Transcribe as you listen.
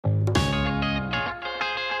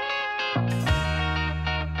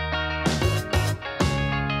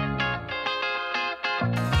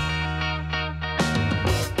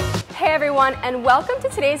Hey everyone, and welcome to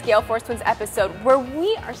today's Gale Force Twins episode, where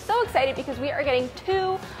we are so excited because we are getting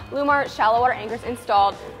 2 Lewmar shallow water anchors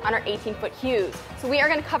installed on our 18-foot Hewes. So we are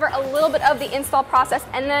going to cover a little bit of the install process,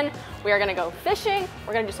 and then we are going to go fishing.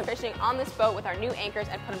 We're going to do some fishing on this boat with our new anchors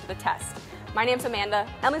and put them to the test. My name's Amanda,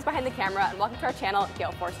 Emily's behind the camera, and welcome to our channel,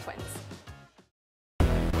 Gale Force Twins.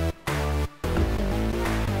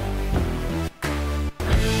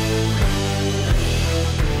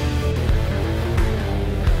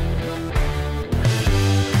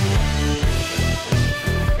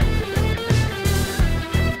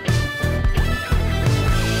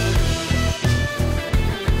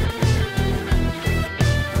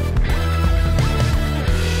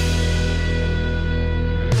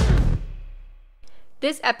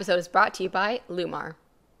 This episode is brought to you by Lewmar.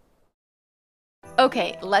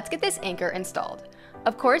 Okay, let's get this anchor installed.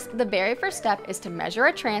 Of course, the very first step is to measure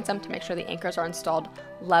a transom to make sure the anchors are installed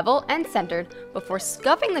level and centered before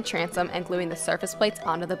scuffing the transom and gluing the surface plates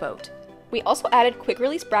onto the boat. We also added quick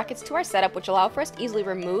release brackets to our setup, which allow for us to easily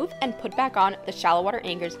remove and put back on the shallow water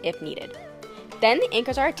anchors if needed. Then the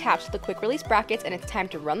anchors are attached to the quick release brackets, and it's time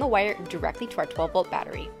to run the wire directly to our 12-volt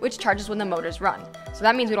battery, which charges when the motors run. So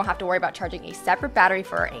that means we don't have to worry about charging a separate battery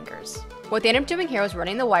for our anchors. What they end up doing here is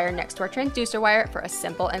running the wire next to our transducer wire for a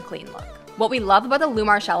simple and clean look. What we love about the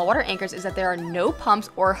Lewmar shallow water anchors is that there are no pumps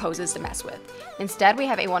or hoses to mess with. Instead, we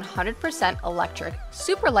have a 100% electric,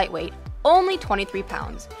 super lightweight, only 23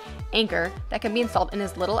 pounds anchor that can be installed in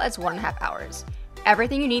as little as 1.5 hours.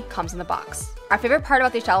 Everything you need comes in the box. Our favorite part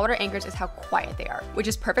about these shallow water anchors is how quiet they are, which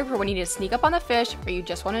is perfect for when you need to sneak up on the fish or you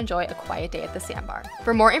just want to enjoy a quiet day at the sandbar.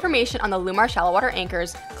 For more information on the Lewmar shallow water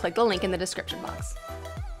anchors, click the link in the description box.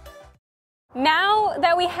 Now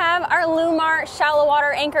that we have our Lewmar shallow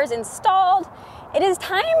water anchors installed, it is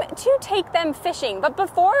time to take them fishing. But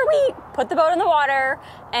before we put the boat in the water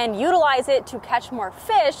and utilize it to catch more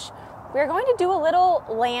fish, we're going to do a little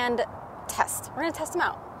land test. We're going to test them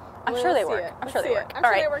out. I'm sure they work. I'm sure they work. I'm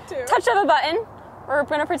sure they work too. Touch of a button. We're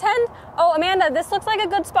gonna pretend. Oh, Amanda, this looks like a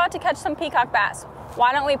good spot to catch some peacock bass.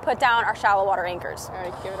 Why don't we put down our shallow water anchors? All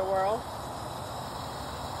right, give it a whirl.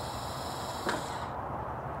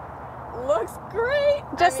 Looks great.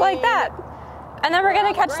 Just like that. And then we're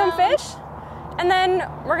gonna catch some fish, and then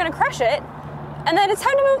we're gonna crush it, and then it's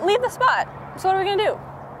time to leave the spot. So what are we gonna do?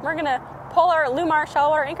 We're gonna pull our Lewmar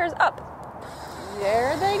shallow water anchors up.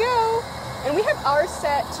 There they go. And we have ours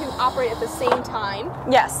set to operate at the same time.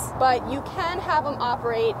 Yes. But you can have them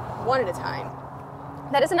operate one at a time.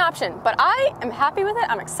 That is an option, but I am happy with it.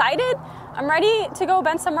 I'm excited. I'm ready to go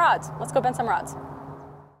bend some rods. Let's go bend some rods.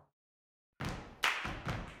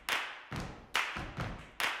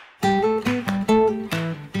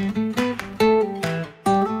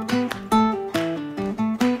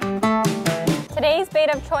 Today's bait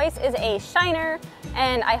of choice is a shiner,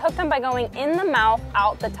 and I hooked them by going in the mouth,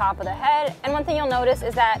 out the top of the head. And one thing you'll notice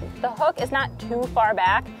is that the hook is not too far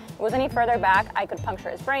back. If it was any further back, I could puncture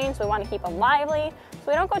his brain, so we want to keep him lively. So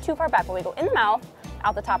we don't go too far back, but we go in the mouth,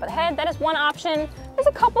 out the top of the head. That is one option. There's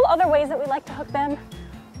a couple other ways that we like to hook them,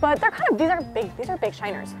 but they're these are big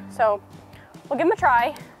shiners. So we'll give them a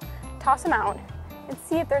try, toss them out, and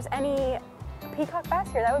see if there's any peacock bass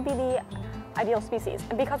here. That would be the ideal species.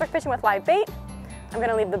 And because we're fishing with live bait, I'm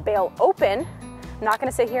gonna leave the bail open. I'm not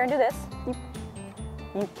gonna sit here and do this.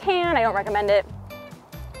 You can, I don't recommend it.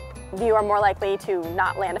 You are more likely to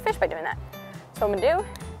not land a fish by doing that. So what I'm gonna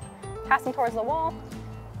do, cast him towards the wall.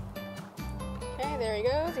 Okay, there he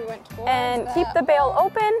goes. He went towards and keep the bail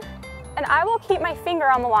open, and I will keep my finger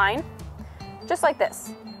on the line, just like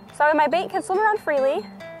this. So my bait can swim around freely,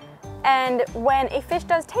 and when a fish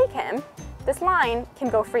does take him, this line can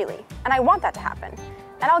go freely. And I want that to happen.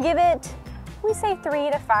 And I'll give it, we say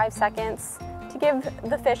 3 to 5 seconds to give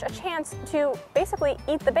the fish a chance to basically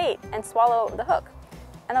eat the bait and swallow the hook.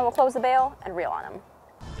 And then we'll close the bail and reel on him.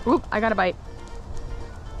 Oop, I got a bite.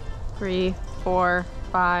 3, 4,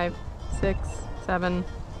 5, 6, 7.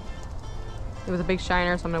 It was a big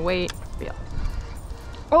shiner, so I'm gonna wait. Reel.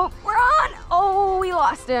 Oh, we're on! Oh, we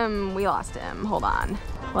lost him. We lost him. Hold on.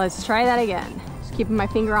 Let's try that again. Just keeping my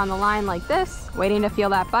finger on the line like this, waiting to feel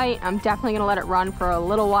that bite. I'm definitely gonna let it run for a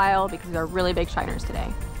little while because they're really big shiners today.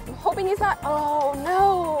 I'm hoping he's not, oh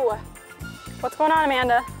no. What's going on,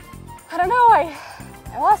 Amanda? I don't know, I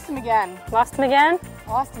lost him again. Lost him again?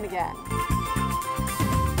 Lost him again.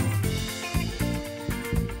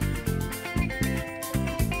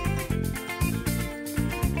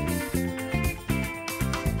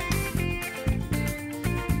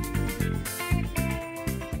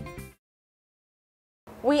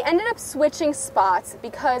 We ended up switching spots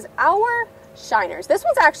because our shiners, this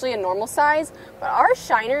one's actually a normal size, but our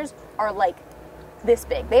shiners are like this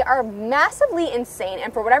big. They are massively insane,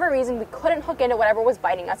 and for whatever reason, we couldn't hook into whatever was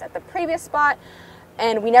biting us at the previous spot,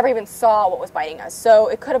 and we never even saw what was biting us. So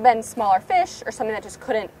it could have been smaller fish or something that just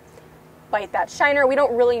couldn't bite that shiner. We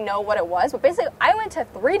don't really know what it was, but basically I went to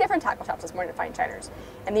 3 different tackle shops this morning to find shiners,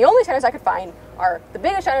 and the only shiners I could find are the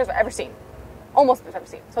biggest shiners I've ever seen. Almost I've ever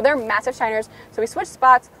seen. So they're massive shiners. So we switched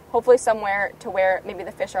spots, hopefully somewhere to where maybe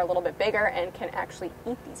the fish are a little bit bigger and can actually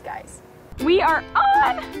eat these guys. We are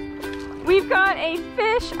on! We've got a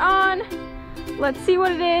fish on. Let's see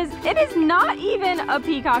what it is. It is not even a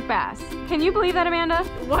peacock bass. Can you believe that, Amanda?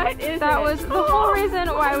 What is that? Was the whole reason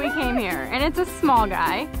why we came here. And it's a small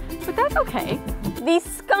guy, but that's okay. The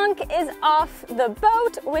skunk is off the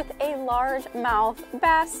boat with a largemouth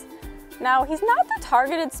bass. Now, he's not the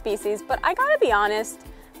targeted species, but I gotta be honest,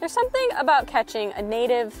 there's something about catching a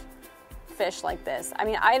native fish like this. I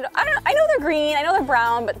mean, I know they're green, I know they're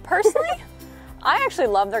brown, but personally, I actually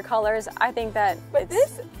love their colors. I think that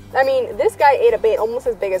this guy ate a bait almost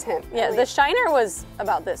as big as him. Yeah, the shiner was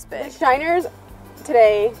about this big. The shiners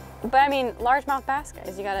today. But I mean, largemouth bass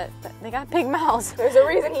guys, they got big mouths. There's a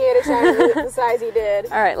reason he ate a shiner the size he did.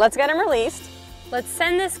 All right, let's get him released. Let's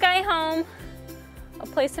send this guy home. I'll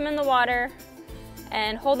place him in the water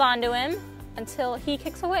and hold on to him until he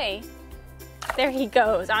kicks away. There he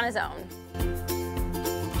goes on his own.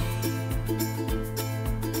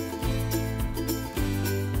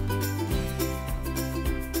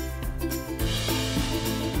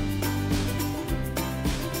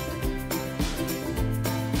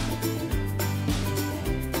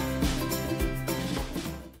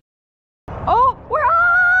 Oh, we're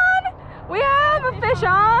on! We have a fish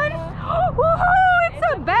on! Woohoo! It's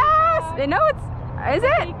a bass! No, is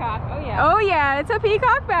it? Peacock, oh yeah. Oh yeah, it's a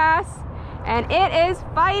peacock bass. And it is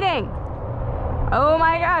fighting. Oh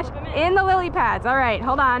my gosh, in the lily pads. All right,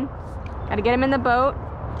 hold on. Gotta get him in the boat.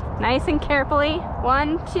 Nice and carefully.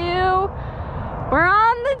 1, 2. We're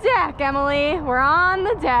on the deck, Emily. We're on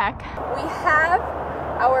the deck. We have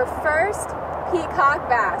our first peacock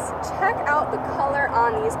bass. Check out the color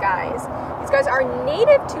on these guys. These guys are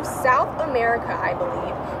native to South America, I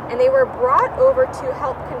believe, and they were brought over to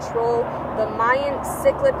help control the Mayan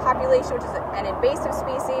cichlid population, which is an invasive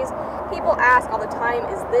species. People ask all the time,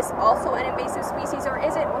 is this also an invasive species, or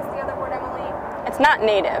is it, what's the other word, Emily? It's not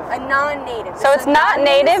native. A non-native. So it's not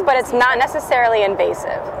native, but it's not necessarily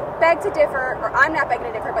invasive. Beg to differ, or I'm not begging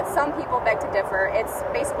to differ, but some people beg to differ. It's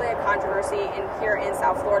basically a controversy here in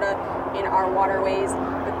South Florida in our waterways.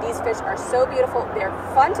 But these fish are so beautiful. They're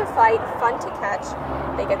fun to fight, fun to catch.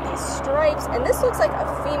 They get these stripes, and this looks like a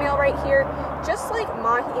female right here. Just like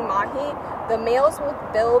mahi-mahi, the males will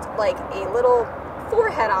build like a little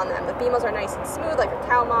forehead on them. The females are nice and smooth like a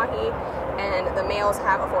cow mahi, and the males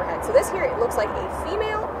have a forehead. So this here, it looks like a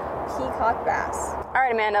female peacock bass. All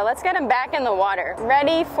right, Amanda, let's get him back in the water.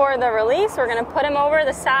 Ready for the release. We're gonna put him over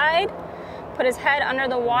the side, put his head under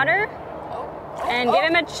the water, and give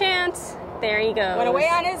him a chance. There he goes. Went away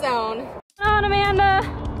on his own. Come on, Amanda.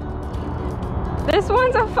 This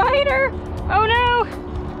one's a fighter. Oh no.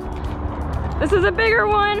 This is a bigger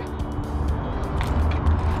one.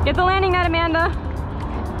 Get the landing net, Amanda.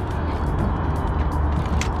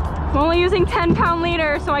 I'm only using 10-pound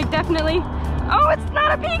leader, so I definitely... Oh, it's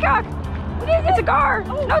not a peacock! What is it? It's a gar!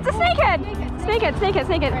 Oh, no, it's a snakehead!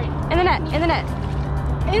 Snakehead. Right. In the net. In the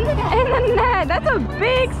net. That's a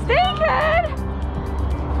big snakehead!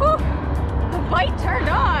 Whew. The bite turned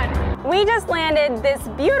on. We just landed this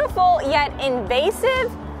beautiful yet invasive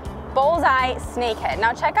bullseye snakehead.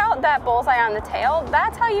 Now check out that bullseye on the tail.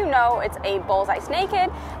 That's how you know it's a bullseye snakehead.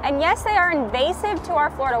 And yes, they are invasive to our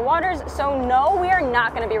Florida waters, so no, we are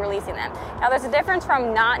not going to be releasing them. Now there's a difference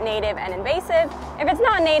from not native and invasive. If it's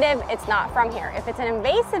not native, it's not from here. If it's an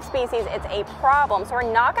invasive species, it's a problem. So we're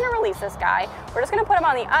not going to release this guy. We're just going to put him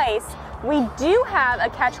on the ice. We do have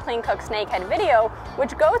a Catch, Clean, Cook snakehead video,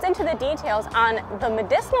 which goes into the details on the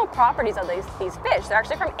medicinal properties of these fish. They're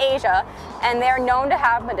actually from Asia, and they're known to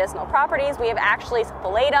have medicinal properties. We have actually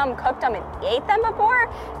filleted them, cooked them, and ate them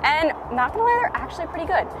before, and not gonna lie, they're actually pretty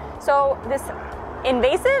good. So this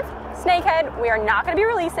invasive snakehead, we are not gonna be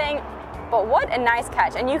releasing, but what a nice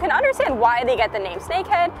catch. And you can understand why they get the name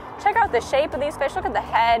snakehead. Check out the shape of these fish, look at the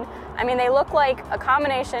head. I mean, they look like a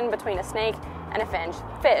combination between a snake and a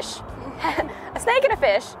fish. A snake and a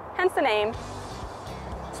fish, hence the name,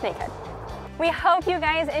 snakehead. We hope you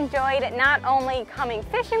guys enjoyed not only coming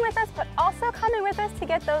fishing with us, but also coming with us to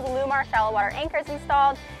get those Lewmar shallow water anchors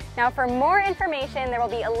installed. Now for more information, there will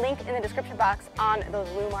be a link in the description box on those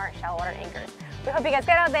Lewmar shallow water anchors. We hope you guys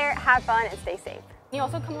get out there, have fun, and stay safe. Can you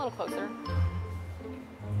also come a little closer?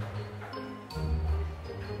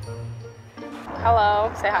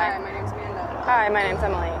 Hello, say hi. Hi, my name's Amanda. Hi, my name's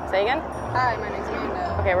Emily. Say again? Hi, my name's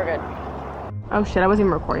Amanda. Okay, we're good. Oh shit, I wasn't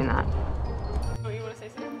even recording that. Oh, you want to say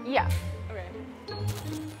something? Yeah. Okay.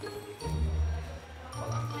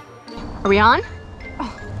 Are we on?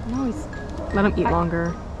 Oh, no, let him eat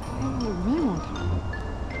longer. Really long time.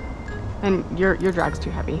 And your drag's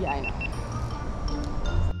too heavy. Yeah, I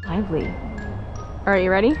know. Lively. All right,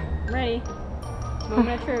 you ready? I'm ready.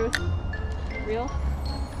 Moment of truth. Real?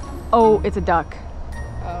 Oh, it's a duck.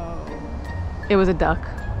 Oh, It was a duck.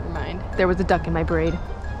 never mind. There was a duck in my braid.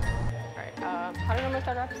 Alright, how do you normally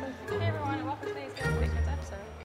start our episodes? Hey everyone, and welcome to today's